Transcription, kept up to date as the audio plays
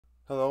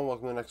Hello and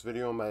welcome to the next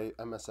video on my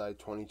MSI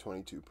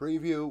 2022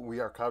 preview. We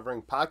are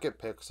covering pocket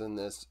picks in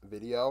this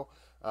video.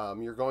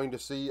 You're going to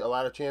see a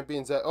lot of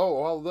champions that,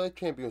 the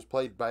champion was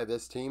played by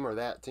this team or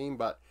that team,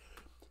 but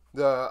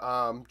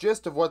the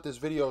gist of what this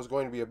video is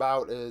going to be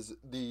about is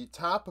the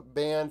top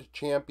banned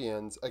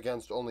champions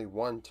against only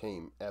one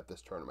team at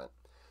this tournament.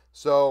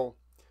 So,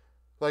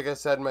 like I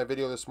said in my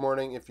video this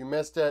morning, if you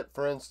missed it,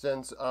 for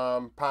instance,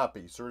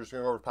 Poppy. So we're just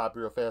going to go over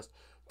Poppy real fast.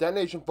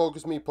 Detonation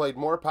Focus Me played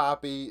more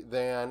Poppy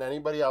than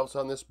anybody else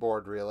on this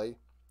board, really,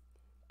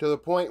 to the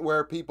point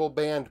where people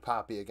banned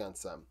Poppy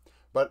against them.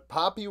 But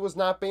Poppy was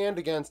not banned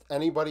against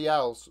anybody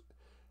else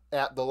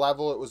at the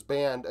level it was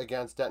banned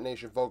against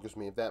Detonation Focus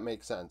Me, if that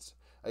makes sense.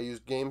 I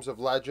used Games of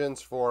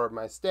Legends for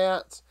my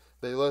stats.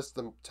 They list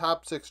the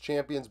top 6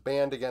 champions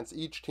banned against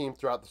each team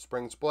throughout the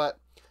spring split.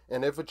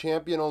 And if a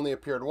champion only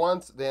appeared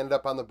once, they ended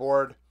up on the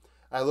board.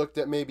 I looked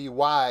at maybe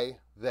why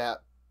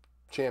that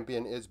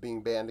champion is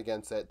being banned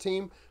against that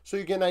team, so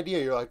you get an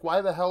idea. You're like, why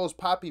the hell is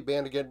Poppy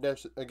banned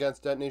against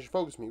Detonation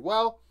Focus Me?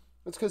 Well,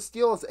 it's because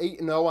Steel is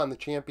 8-0 on the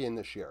champion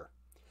this year.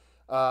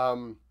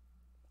 And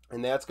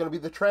that's going to be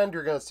the trend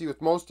you're going to see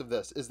with most of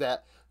this, is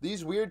that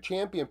these weird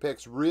champion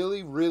picks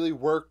really, really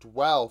worked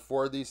well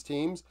for these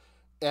teams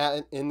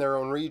in their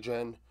own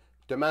region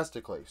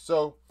domestically.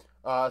 So,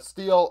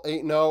 Steel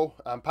 8-0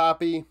 on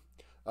Poppy.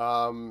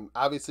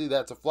 Obviously,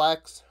 that's a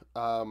flex,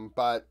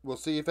 but we'll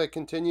see if it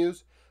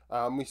continues.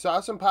 We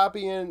saw some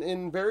Poppy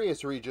in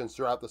various regions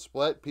throughout the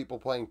split, people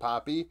playing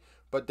Poppy,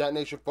 but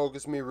Detonation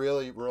Focus Me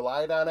really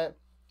relied on it.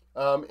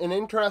 An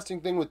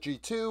interesting thing with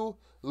G2,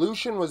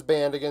 Lucian was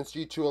banned against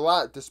G2 a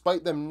lot,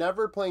 despite them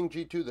never playing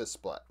G2 this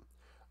split.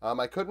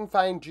 I couldn't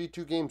find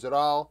G2 games at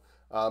all.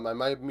 I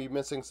might be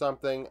missing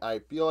something. I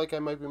feel like I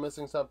might be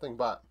missing something,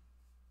 but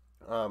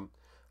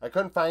I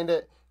couldn't find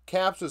it.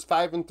 Caps was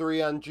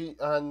 5-3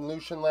 on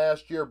Lucian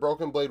last year.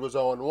 Broken Blade was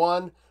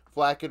 0-1.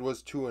 Flacked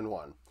was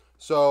 2-1.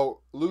 So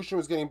Lucian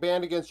was getting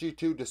banned against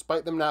G2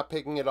 despite them not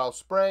picking it all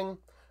spring.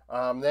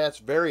 That's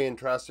very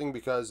interesting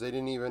because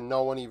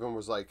no one even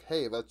was like,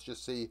 hey, let's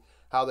just see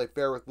how they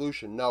fare with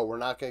Lucian. No, we're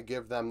not going to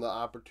give them the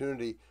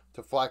opportunity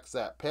to flex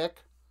that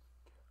pick.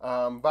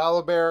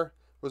 Volibear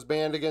was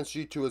banned against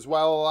G2 as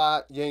well a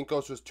lot.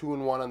 Yankos was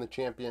 2-1 on the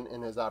champion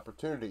in his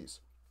opportunities.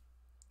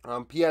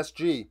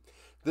 PSG,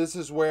 this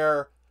is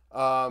where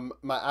my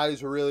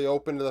eyes were really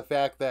open to the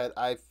fact that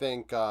I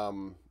think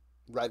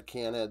Red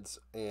Canids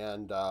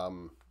and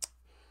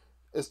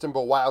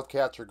Istanbul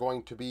Wildcats are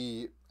going to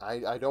be,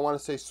 I don't want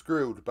to say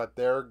screwed, but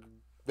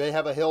they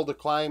have a hill to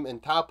climb in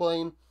top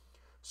lane.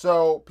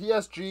 So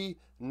PSG,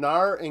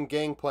 Gnar, and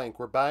Gangplank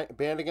were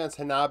banned against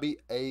Hanabi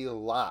a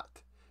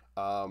lot.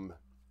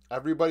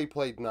 Everybody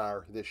played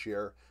Gnar this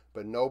year,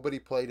 but nobody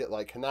played it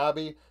like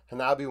Hanabi.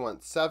 Hanabi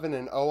went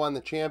 7-0 on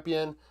the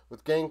champion.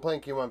 With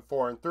Gangplank, he went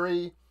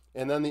 4-3.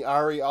 And then the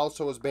Ahri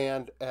also was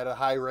banned at a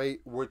high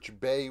rate, which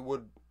Bay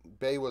was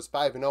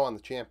 5-0 on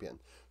the champion.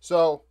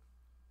 So,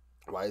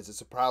 why is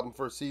this a problem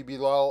for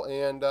CBLOL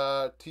and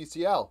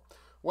TCL?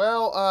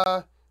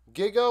 Well,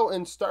 Gigo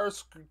and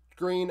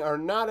Starscreen are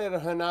not at a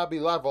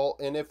Hanabi level,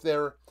 and if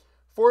they're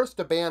forced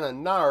to ban a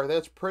Gnar,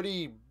 that's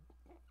pretty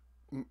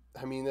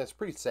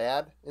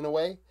sad in a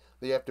way.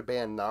 They have to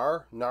ban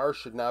Gnar. Gnar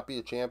should not be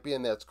a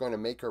champion that's going to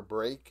make or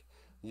break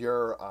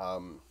your,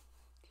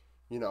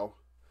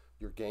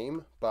 your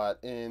game. But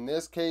in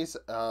this case,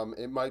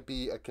 it might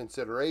be a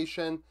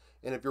consideration.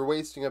 And if you're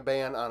wasting a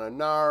ban on a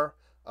Gnar,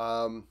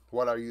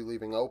 what are you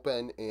leaving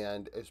open?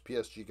 And is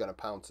PSG going to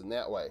pounce in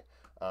that way?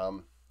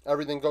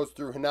 Everything goes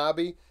through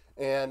Hanabi.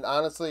 And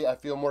honestly, I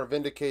feel more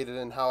vindicated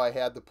in how I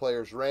had the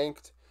players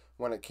ranked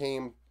when it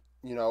came,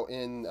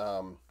 in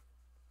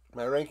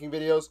my ranking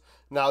videos.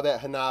 Now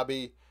that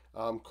Hanabi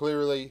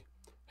clearly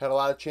had a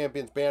lot of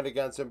champions banned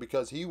against him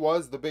because he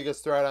was the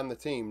biggest threat on the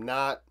team,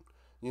 not,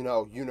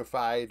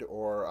 Unified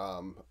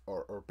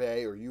or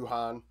Bay or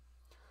Yuhan.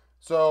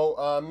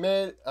 So,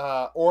 mid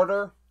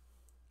Order.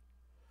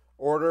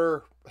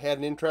 Order had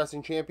an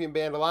interesting champion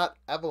banned a lot.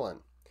 Evelyn.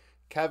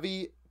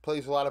 Kevy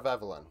plays a lot of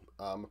Evelyn.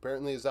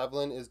 Apparently his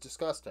Evelyn is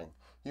disgusting.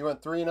 He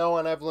went 3-0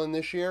 on Evelyn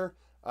this year.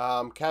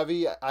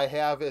 Kevy I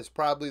have is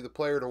probably the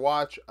player to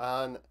watch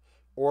on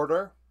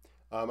Order.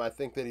 I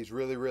think that he's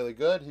really, really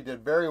good. He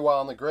did very well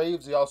on the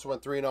Graves. He also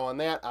went 3-0 on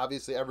that.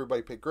 Obviously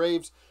everybody picked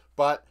Graves,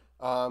 but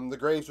the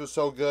Graves was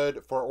so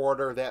good for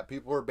Order that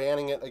people were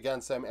banning it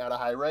against them at a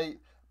high rate.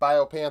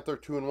 BioPanther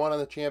 2-1 on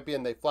the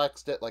champion. They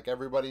flexed it like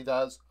everybody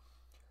does.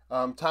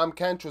 Tom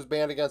Kench was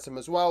banned against him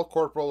as well.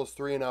 Corporal was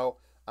 3-0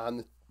 on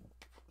the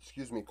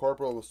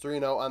Corporal was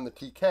 3-0 on the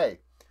TK.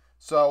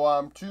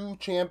 So two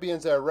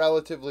champions that are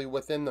relatively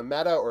within the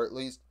meta, or at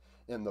least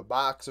in the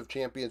box of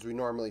champions we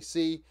normally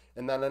see,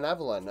 and then an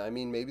Evelyn. I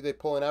mean, maybe they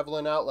pull an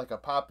Evelyn out, like a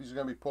Poppy's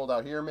going to be pulled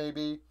out here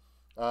maybe.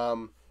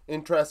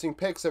 Interesting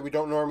picks that we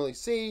don't normally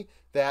see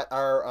that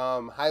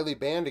are highly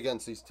banned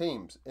against these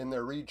teams in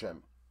their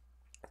region.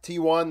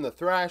 T1, the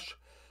Thresh.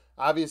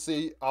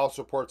 Obviously, all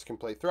supports can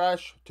play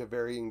Thresh to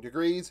varying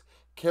degrees.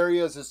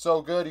 Karius is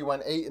so good. He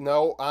went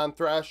 8-0 on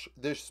Thresh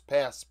this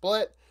past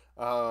split.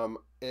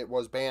 it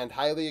was banned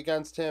highly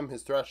against him.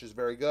 His thresh is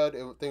very good. I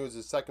think it was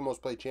his second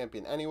most played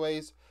champion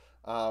anyways.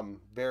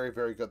 Very,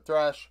 very good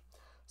thresh.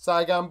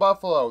 Saigon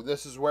Buffalo.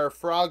 This is where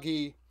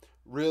Froggy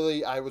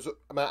really,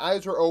 my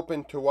eyes were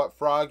open to what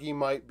Froggy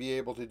might be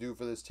able to do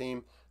for this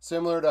team.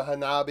 Similar to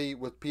Hanabi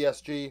with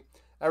PSG.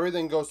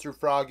 Everything goes through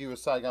Froggy with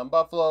Saigon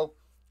Buffalo.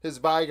 His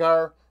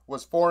Vigar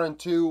was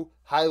 4-2,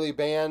 highly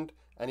banned.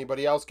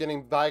 Anybody else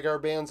getting Vigar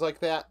bans like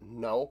that?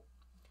 No.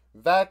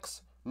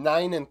 Vex,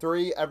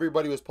 9-3.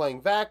 Everybody was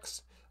playing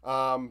Vex.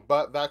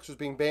 But Vex was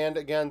being banned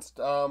against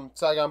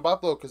Saigon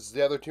Buffalo because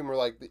the other team were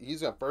like,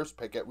 he's going to first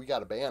pick it. We got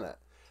to ban it.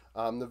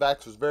 The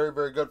Vex was very,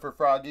 very good for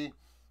Froggy.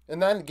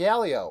 And then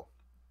Galio,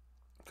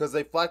 because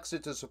they flexed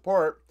it to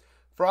support.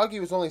 Froggy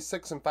was only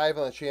 6-5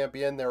 on the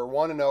champion. They were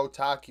 1-0.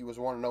 Taki was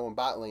 1-0 in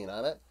bot lane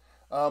on it.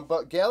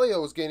 But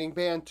Galio was getting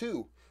banned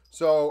too.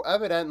 So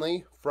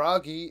evidently,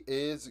 Froggy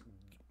is,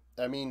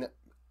 I mean,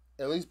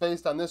 at least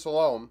based on this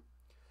alone,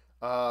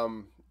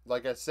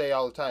 like I say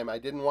all the time, I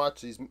didn't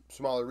watch these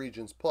smaller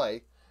regions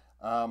play.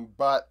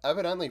 But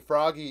evidently,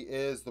 Froggy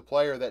is the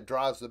player that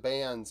draws the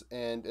bans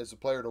and is a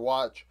player to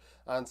watch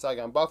on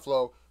Saigon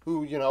Buffalo,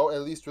 who, you know,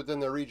 at least within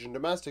their region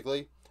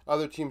domestically,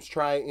 other teams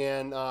try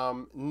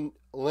and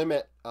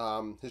limit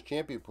his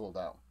champion pool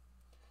down.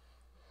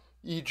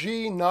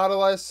 E.g.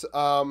 Nautilus,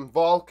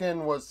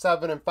 Vulcan was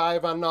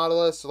 7-5 on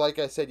Nautilus. Like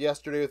I said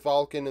yesterday with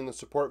Vulcan in the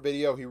support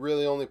video, he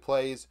really only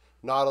plays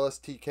Nautilus,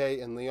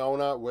 TK, and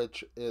Leona,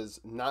 which is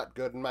not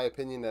good in my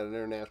opinion at an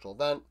international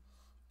event.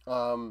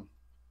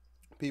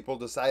 People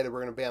decided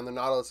we're going to ban the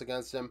Nautilus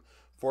against him,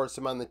 force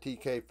him on the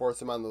TK,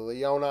 force him on the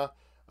Leona.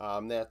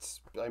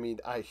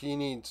 He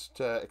needs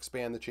to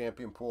expand the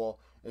champion pool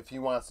if he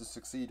wants to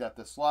succeed at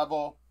this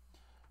level.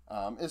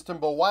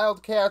 Istanbul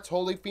Wildcats,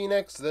 Holy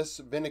Phoenix. This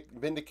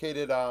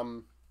vindicated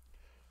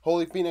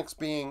Holy Phoenix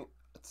being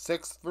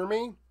 6th for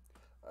me.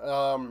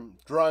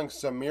 Drawing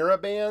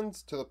Samira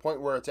bans to the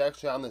point where it's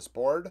actually on this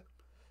board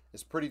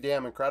is pretty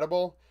damn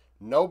incredible.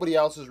 Nobody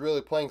else is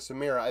really playing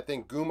Samira. I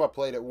think Guma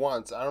played it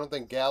once. I don't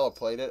think Gala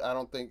played it. I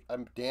don't think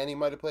Danny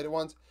might have played it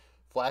once.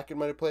 Flacken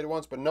might have played it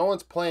once. But no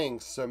one's playing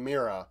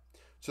Samira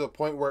to the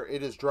point where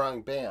it is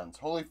drawing bans.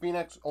 Holy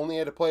Phoenix only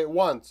had to play it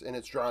once and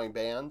it's drawing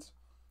bans.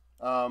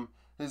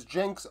 His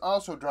Jinx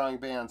also drawing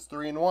bans,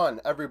 3-1.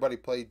 Everybody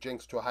played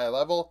Jinx to a high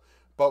level.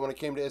 But when it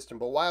came to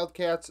Istanbul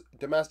Wildcats,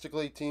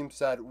 domestically, teams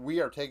said, we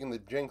are taking the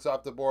Jinx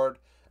off the board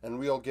and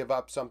we'll give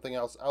up something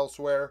else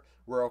elsewhere.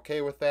 We're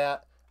okay with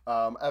that.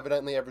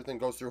 Evidently, everything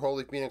goes through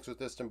Holy Phoenix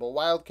with Istanbul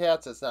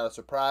Wildcats. It's not a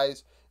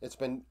surprise.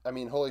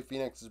 Holy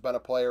Phoenix has been a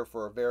player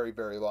for a very,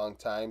 very long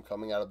time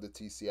coming out of the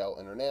TCL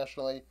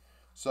internationally.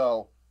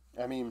 So,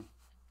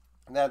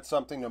 that's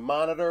something to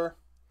monitor.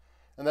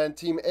 And then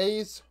Team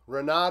A's,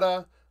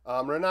 Renata.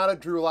 Renata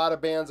drew a lot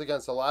of bans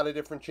against a lot of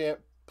different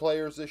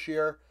players this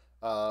year,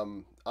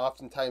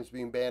 oftentimes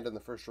being banned in the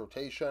first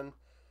rotation.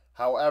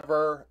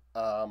 However,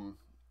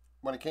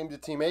 when it came to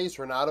Team A's,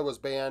 Renata was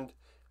banned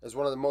as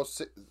one of the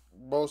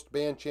most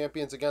banned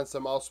champions against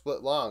them all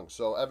split long.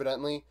 So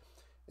evidently,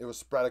 it was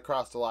spread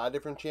across a lot of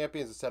different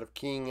champions instead of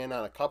keying in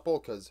on a couple,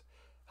 because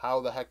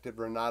how the heck did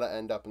Renata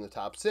end up in the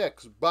top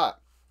 6? But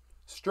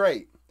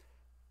straight,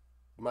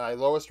 my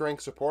lowest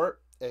ranked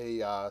support,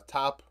 a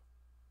top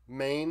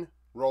main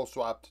role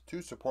swapped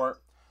to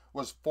support,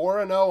 was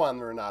 4-0 on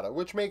Renata,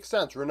 which makes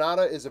sense.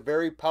 Renata is a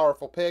very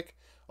powerful pick.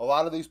 A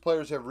lot of these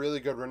players have really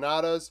good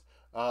Renatas.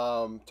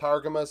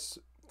 Targamas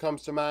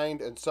comes to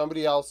mind, and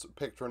somebody else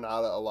picked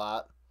Renata a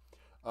lot.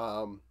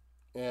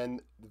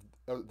 And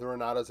the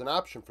Renata is an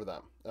option for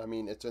them.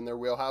 It's in their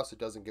wheelhouse. It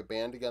doesn't get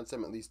banned against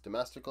them, at least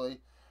domestically.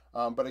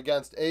 But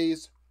against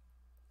A's,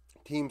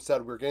 team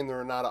said we're getting the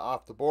Renata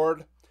off the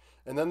board.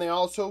 And then they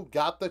also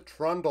got the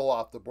Trundle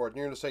off the board. And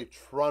you're going to say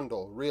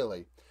Trundle,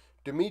 really?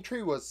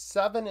 Dimitri was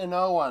 7-0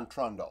 on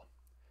Trundle.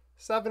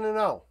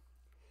 7-0.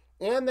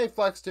 And they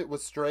flexed it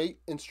with Straight,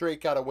 and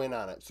Straight got a win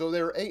on it. So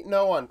they were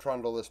 8-0 on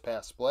Trundle this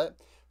past split.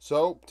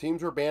 So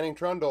teams were banning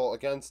Trundle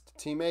against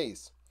Team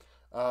Ace.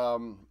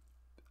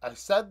 I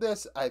said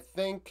this, I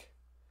think,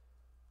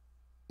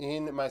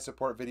 in my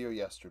support video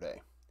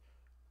yesterday.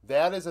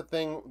 That is a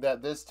thing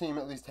that this team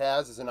at least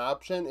has as an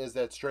option, is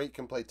that Straight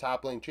can play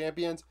top lane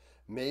champions.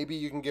 Maybe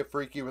you can get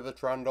freaky with a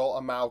Trundle,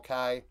 a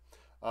Maokai,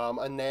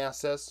 a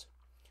Nasus.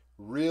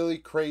 Really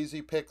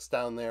crazy picks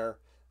down there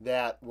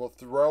that will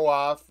throw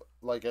off,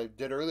 like I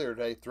did earlier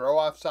today, throw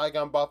off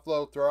Saigon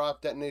Buffalo, throw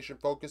off Detonation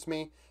Focus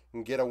Me,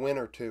 and get a win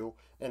or two.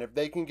 And if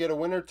they can get a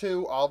win or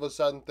two, all of a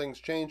sudden things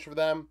change for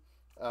them.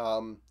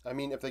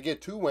 If they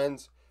get 2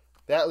 wins,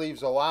 that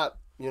leaves a lot,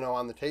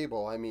 on the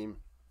table.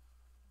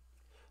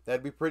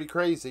 That'd be pretty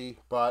crazy.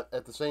 But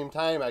at the same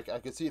time, I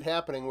could see it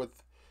happening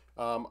with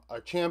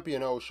a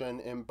champion ocean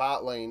in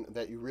bot lane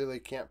that you really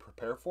can't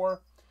prepare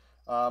for.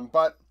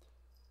 But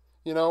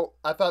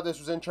I thought this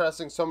was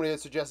interesting. Somebody had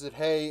suggested,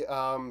 hey,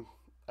 I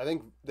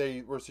think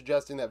they were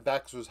suggesting that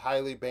Vex was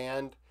highly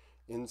banned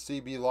in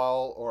CB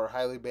LOL, or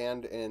highly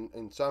banned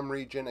in some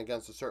region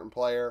against a certain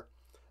player.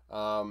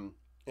 And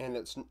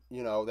it's,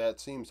 that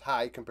seems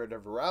high compared to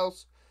everywhere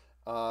else.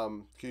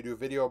 Could you do a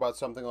video about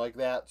something like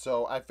that?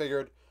 So I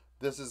figured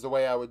this is the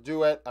way I would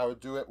do it. I would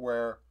do it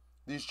where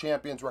these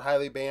champions were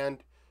highly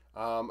banned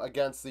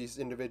against these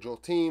individual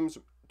teams,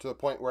 to the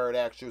point where it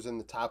actually was in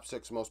the top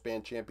 6 most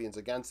banned champions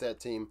against that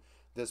team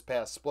this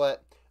past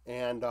split.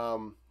 And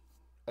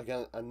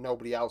again,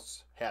 nobody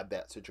else had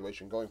that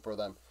situation going for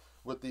them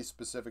with these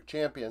specific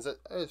champions. I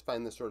just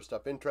find this sort of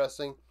stuff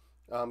interesting.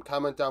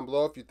 Comment down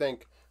below if you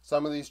think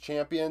some of these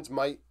champions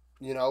might,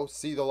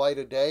 see the light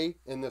of day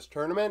in this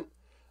tournament.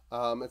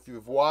 If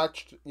you've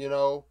watched,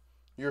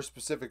 your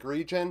specific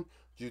region,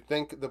 do you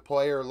think the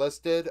player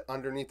listed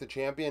underneath the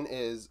champion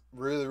is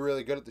really,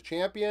 really good at the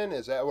champion?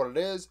 Is that what it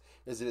is?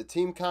 Is it a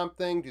team comp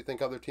thing? Do you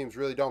think other teams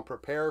really don't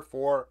prepare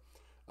for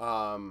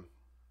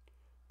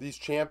these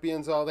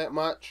champions all that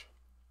much?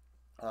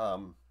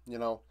 Do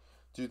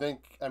you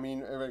think,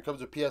 when it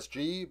comes to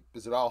PSG,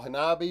 is it all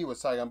Hanabi with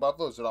Saigon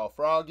Buffalo? Is it all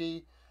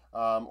Froggy?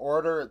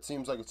 Order, it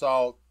seems like it's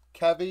all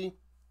Kevy.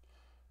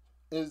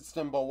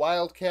 Istanbul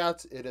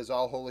Wildcats, it is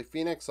all Holy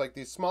Phoenix. Like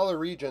these smaller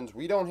regions,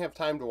 we don't have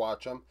time to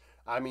watch them.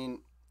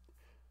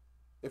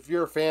 If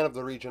you're a fan of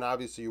the region,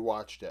 obviously you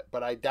watched it,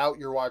 but I doubt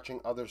you're watching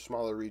other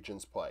smaller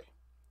regions play.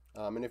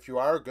 And if you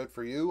are, good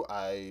for you.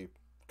 I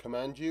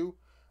commend you.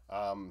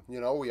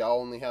 We all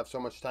only have so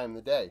much time in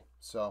the day.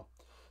 So,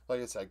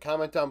 like I said,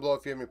 comment down below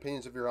if you have any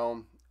opinions of your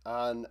own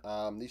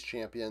on these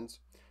champions,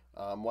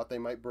 what they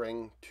might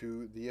bring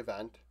to the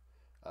event.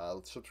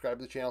 Subscribe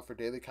to the channel for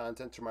daily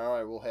content. Tomorrow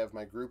I will have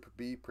my Group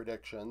B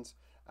predictions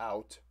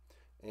out.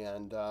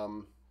 And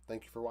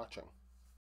thank you for watching.